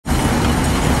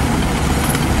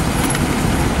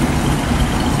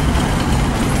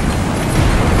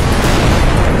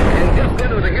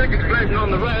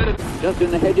just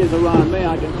in the hedges around me.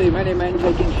 I can see many men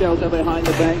taking shelter behind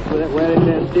the bank wearing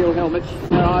their steel helmets.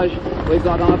 Mirage, we've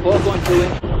got on a 4.2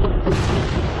 inch.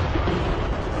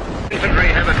 Infantry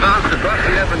have advanced across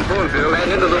the open cornfield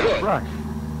and into the wood. Rush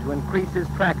to increase his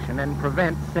traction and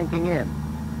prevent sinking in.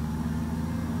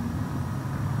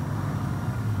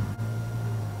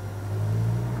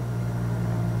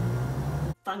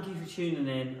 Thank you for tuning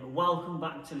in. Welcome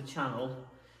back to the channel.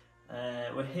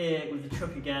 We're here with the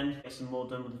truck again. Get some more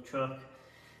done with the truck.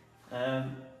 But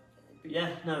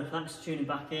yeah, no, thanks for tuning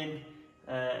back in.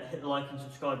 Hit the like and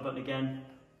subscribe button again.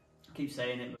 I keep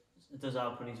saying it, but it does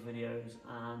help on these videos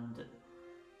and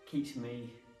keeps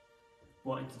me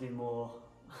wanting to do more.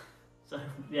 So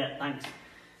yeah, thanks.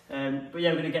 But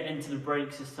yeah, we're going to get into the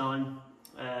brakes this time.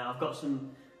 I've got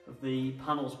some of the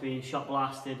panels being shot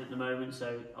blasted at the moment,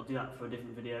 so I'll do that for a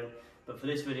different video. But for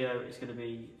this video, it's going to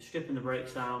be stripping the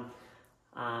brakes down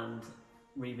and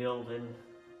rebuilding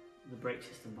the brake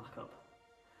system back up.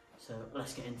 So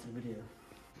let's get into the video.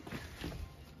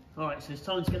 Alright, so it's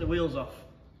time to get the wheels off.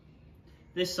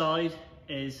 This side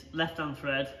is left-hand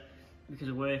thread because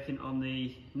we're working on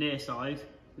the near side,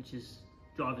 which is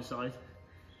driver's side.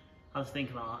 I have to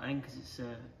think about that then because it's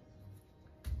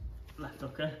left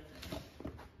hooker.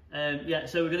 Yeah,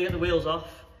 so we're going to get the wheels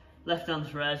off, left-hand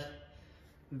thread.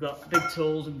 We've got big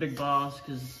tools and big bars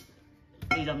because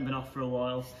these haven't been off for a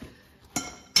while.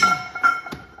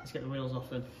 Let's get the wheels off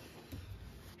then.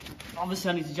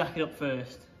 Obviously I need to jack it up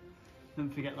first, don't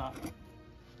forget that.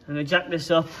 I'm going to jack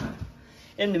this up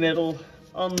in the middle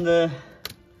I'm going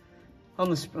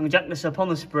to jack this up on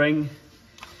the spring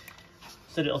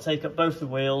so that it'll take up both the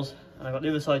wheels, and I've got the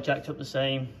other side jacked up the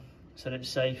same so that it's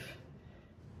safe.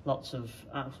 Lots of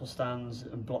axle stands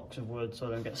and blocks of wood so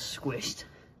I don't get squished.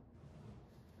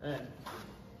 I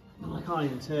can't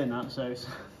even turn that, so I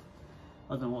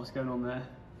don't know what's going on there.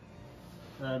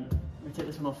 Let me take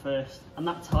this one off first. And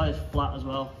that tyre's flat as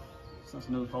well, so that's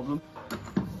another problem.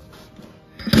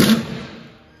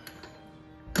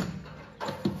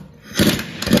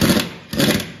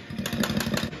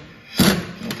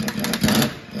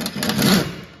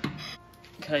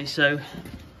 Okay, so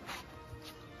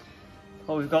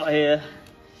what we've got here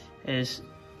is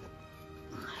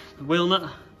the wheel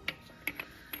nut,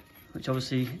 which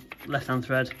obviously left-hand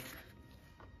thread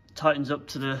tightens up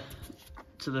to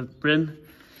the brim.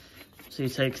 So you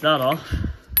take that off,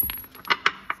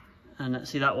 and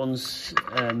see that one's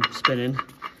spinning.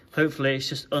 Hopefully it's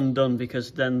just undone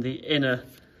because then the inner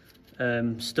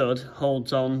stud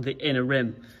holds on the inner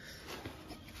rim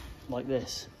like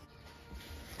this,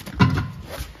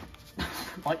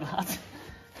 like that.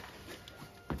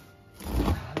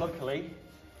 Luckily,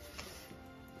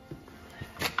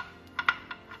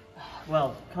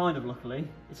 well, kind of luckily,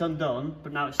 it's undone,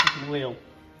 but now it's stuck in the wheel.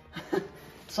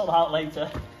 Sort that out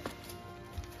later.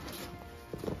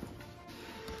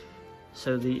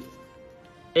 So the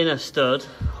inner stud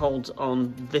holds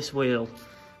on this wheel.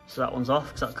 So that one's off,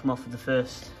 because that'll come off with the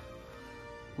first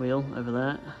wheel over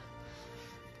there.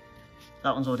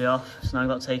 That one's already off, so now I've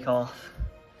got to take off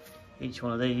each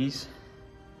one of these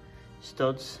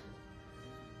studs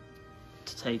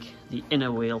to take the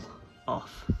inner wheel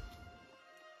off.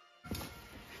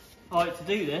 Alright, to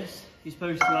do this, you're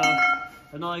supposed to have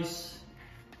a nice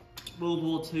World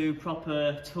War II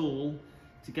proper tool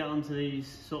to get onto these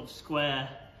sort of square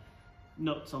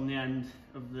nuts on the end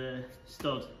of the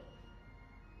stud.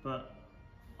 But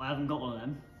I haven't got one of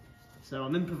them, so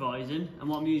I'm improvising, and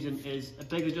what I'm using is a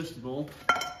big adjustable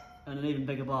and an even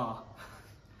bigger bar.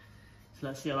 So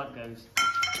let's see how that goes.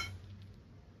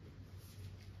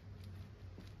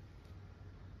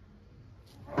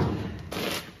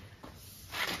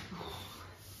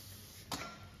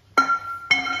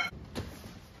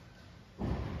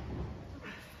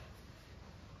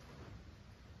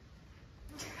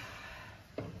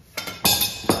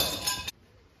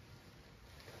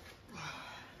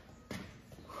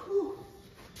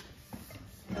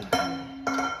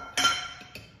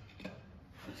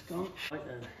 Right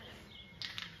then,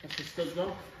 get the studs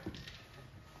off.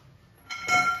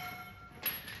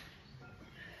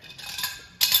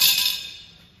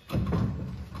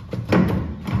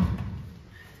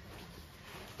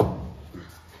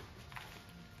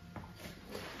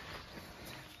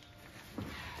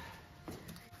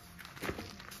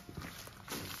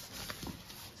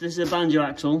 So this is a banjo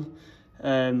axle.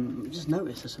 Just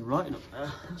noticed there's some writing up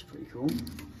there. That's pretty cool.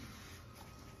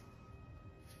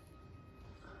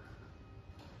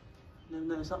 Never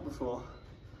noticed that before.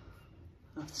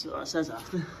 I have to see what that says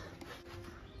after.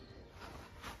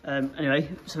 Anyway,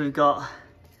 so we've got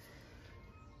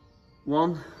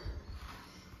 1,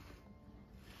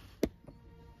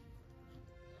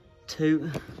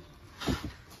 2,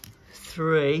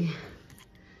 3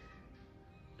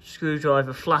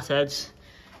 screwdriver flatheads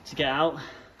to get out,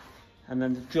 and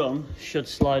then the drum should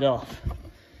slide off.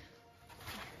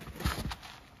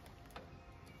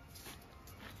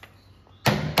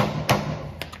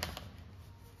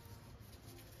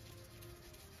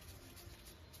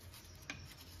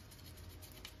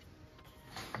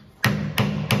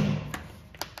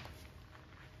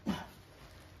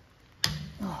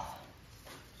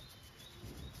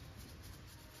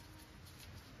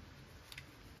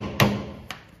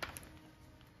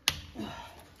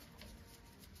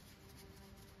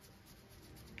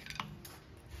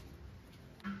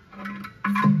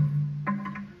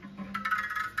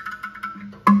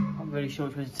 I'm really sure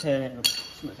which way to turn it.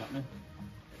 Something's happening.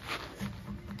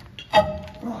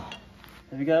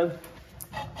 There we go.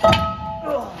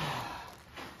 Hello.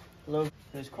 So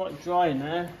it's quite dry in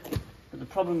there, but the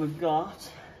problem we've got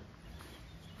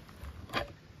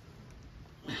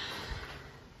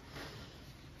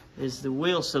is the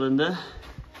wheel cylinder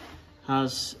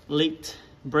has leaked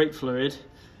brake fluid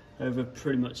over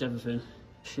pretty much everything.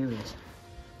 Shoes.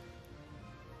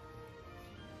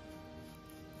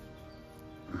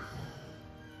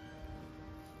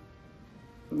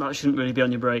 That shouldn't really be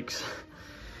on your brakes.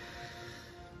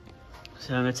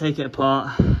 So I'm going to take it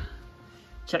apart,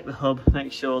 check the hub,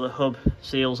 make sure the hub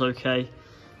seal's okay,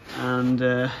 and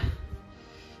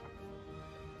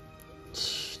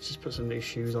just put some new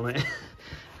shoes on it.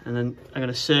 And then I'm going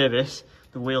to service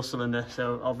the wheel cylinder,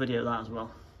 so I'll video that as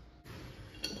well.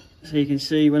 So you can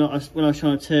see when I was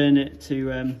trying to turn it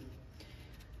to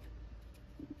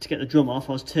get the drum off,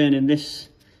 I was turning this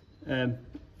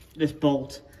this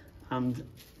bolt and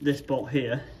this bolt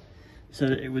here so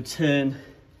that it would turn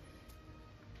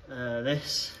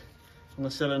this on the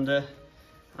cylinder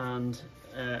and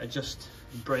adjust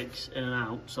brakes in and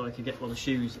out, so I could get the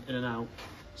shoes in and out,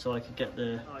 so I could get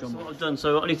the drum. So what I've done,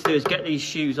 so what I need to do is get these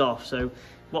shoes off. So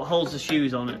what holds the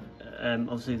shoes on it,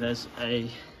 obviously there's a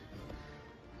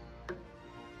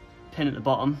pin at the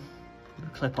bottom, a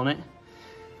clip on it,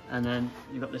 and then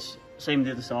you've got this, same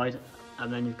the other side,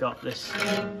 and then you've got this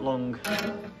long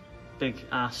big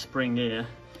ass spring here.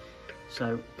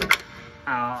 So,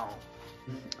 ow.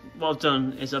 What I've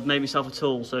done is I've made myself a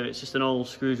tool, so it's just an old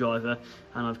screwdriver,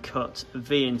 and I've cut a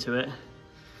V into it,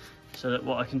 so that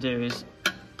what I can do is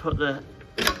put the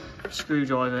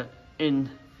screwdriver in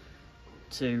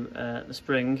to the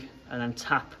spring and then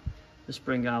tap the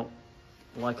spring out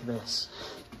like this.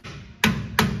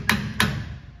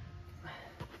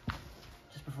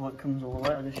 Just before it comes all the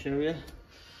way, I'll just show you.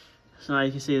 So now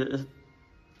you can see that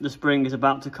the spring is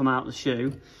about to come out of the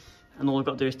shoe, and all I've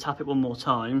got to do is tap it one more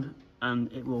time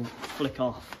and it will flick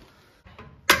off.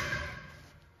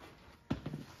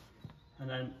 And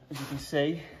then, as you can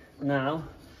see now,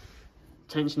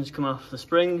 tension's come off the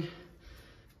spring,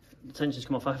 the tension's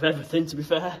come off everything, to be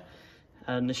fair,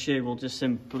 and the shoe will just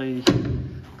simply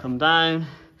come down.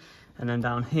 And then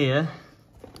down here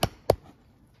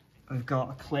we've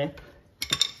got a clip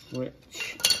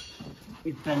which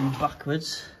we bend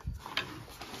backwards,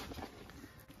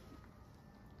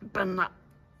 bend that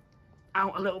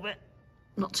out a little bit,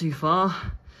 not too far,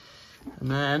 and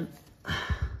then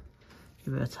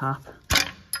give it a tap,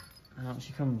 and out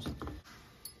she comes.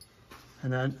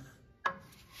 And then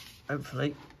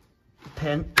hopefully the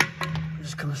pin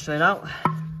just comes straight out,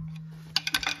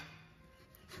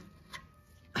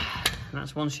 and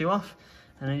that's one shoe off.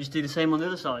 And then you just do the same on the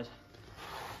other side.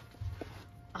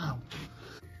 Ow.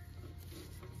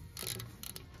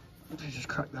 Just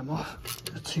crack them off.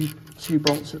 Two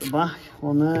bolts at the back,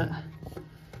 one there,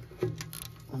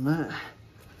 one there.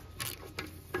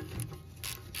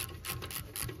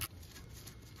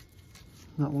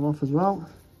 That one off as well.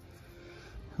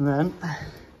 And then, try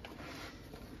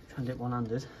and do it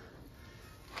one-handed.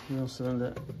 The wheel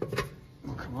cylinder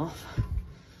will come off.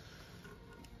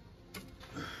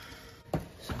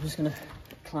 So I'm just going to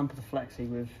clamp the flexi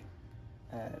with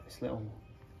this little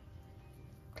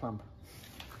clamp.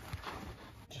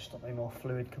 Just stop any more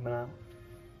fluid coming out.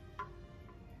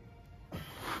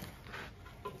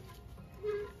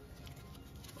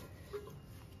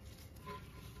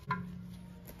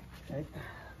 Okay,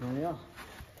 there we are.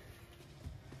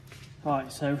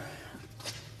 Right, so I'm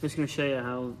just going to show you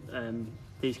how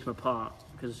these come apart,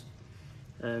 because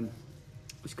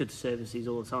it's good to service these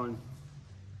all the time.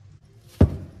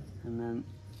 And then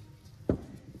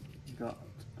you've got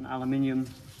an aluminium.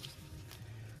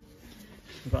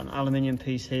 We've got an aluminium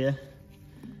piece here,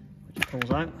 which pulls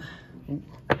out. Ooh.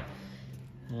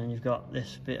 And then you've got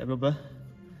this bit of rubber,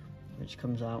 which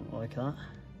comes out like that.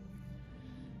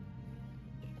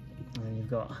 And then you've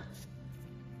got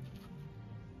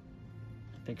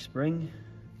big spring,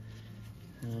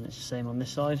 and it's the same on this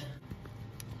side.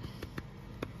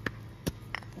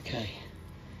 Okay,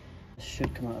 this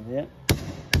should come out of here.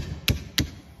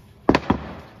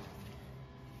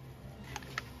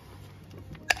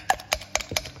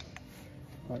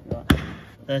 Like that.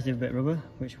 There's the other bit of rubber,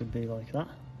 which would be like that.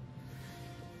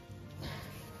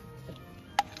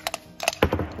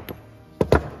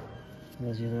 And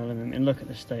there's the other element, and look at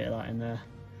the state of that in there.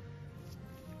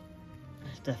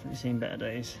 It's definitely seen better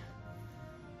days.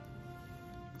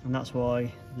 And that's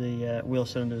why the wheel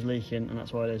cylinder is leaking, and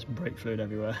that's why there's brake fluid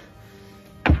everywhere.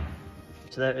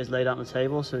 So there it is laid out on the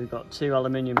table. So we've got 2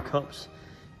 aluminium cups,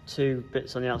 2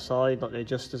 bits on the outside, like the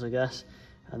adjusters I guess,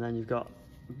 and then you've got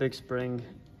a big spring,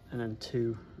 and then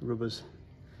 2 rubbers,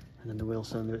 and then the wheel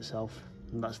cylinder itself.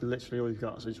 And that's literally all you've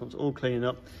got. So just want to all clean it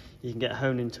up. You can get a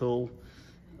honing tool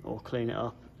or clean it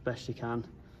up as best you can.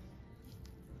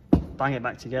 Bang it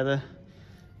back together,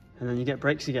 and then you get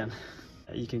brakes again.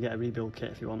 You can get a rebuild kit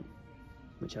if you want,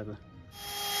 whichever.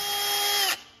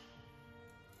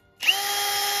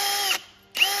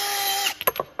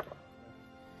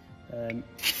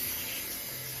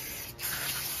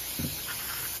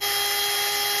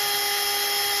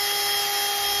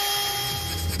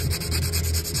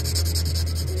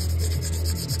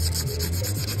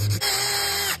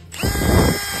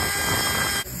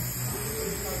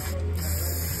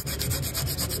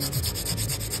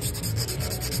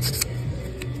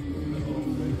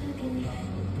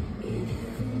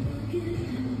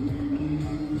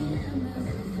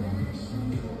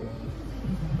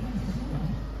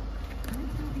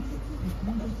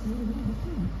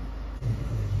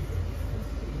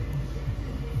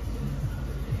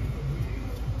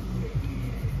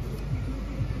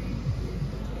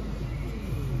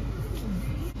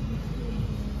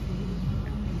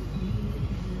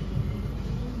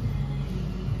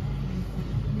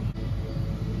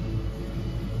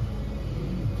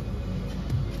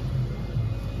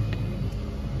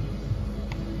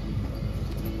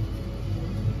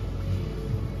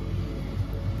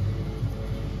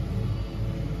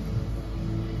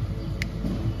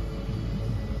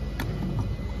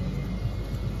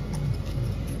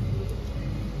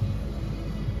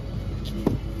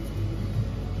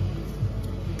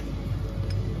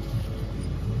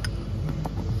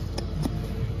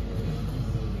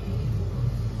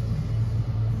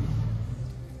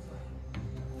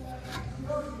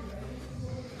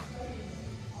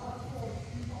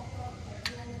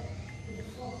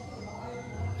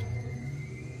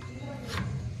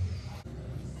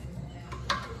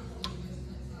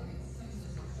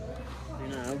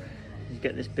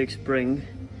 Get this big spring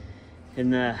in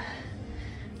there,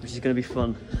 which is going to be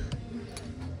fun.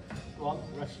 Go on,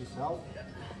 rest yourself.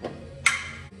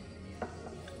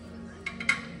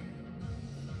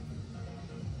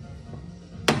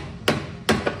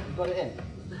 You got it in?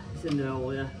 It's in there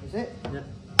all, yeah. Is it? Yeah.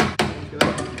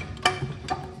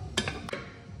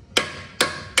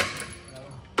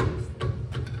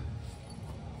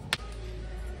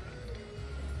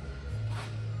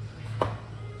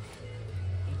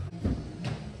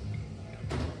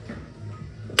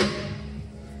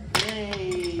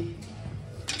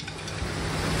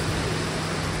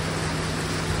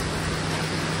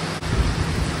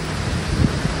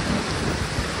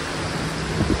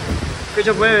 Good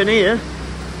job we're in here.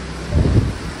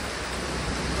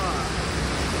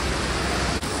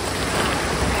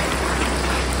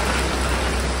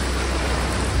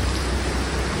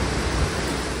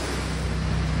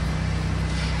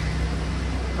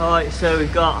 Alright, so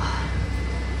we've got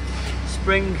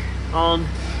spring on,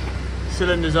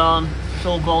 cylinders on, it's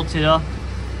all bolted up.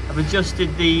 I've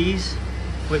adjusted these,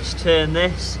 which turn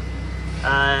this.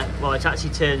 Well, it actually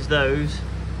turns those.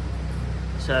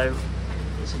 So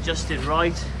it's adjusted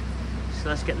right. So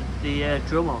let's get the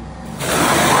drum on.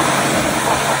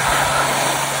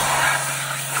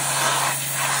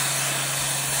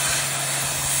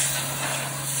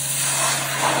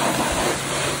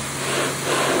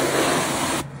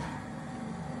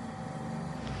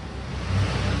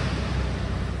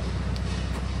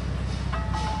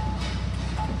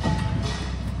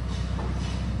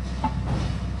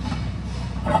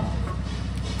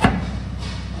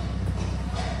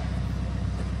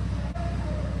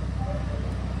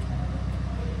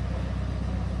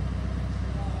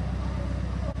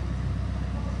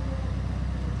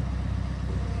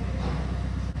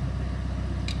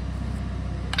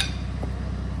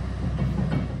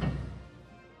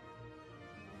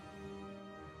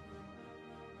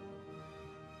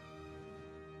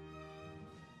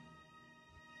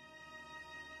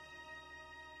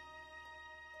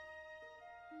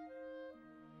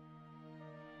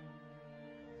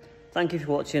 thank you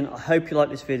for watching. I hope you like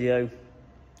this video.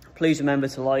 Please remember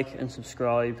to like and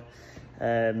subscribe,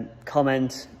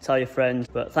 comment, tell your friends.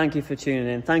 But thank you for tuning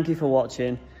in. Thank you for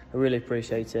watching. I really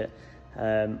appreciate it.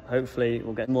 Hopefully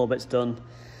we'll get more bits done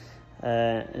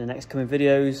in the next coming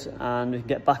videos, and we can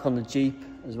get back on the Jeep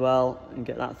as well and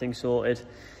get that thing sorted.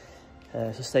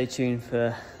 So stay tuned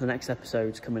for the next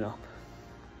episodes coming up.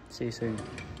 See you soon.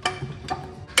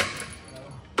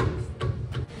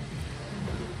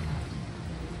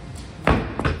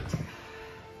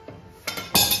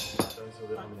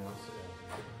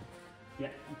 Yeah.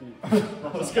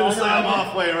 I was going to say I'm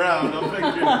halfway around. I'm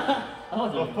thinking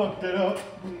I've fucked it up.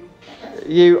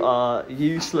 You are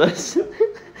useless.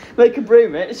 Make a brew,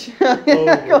 Mitch. Oh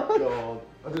my god.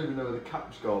 I don't even know where the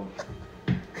cap's gone.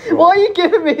 Why are you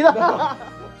giving me that?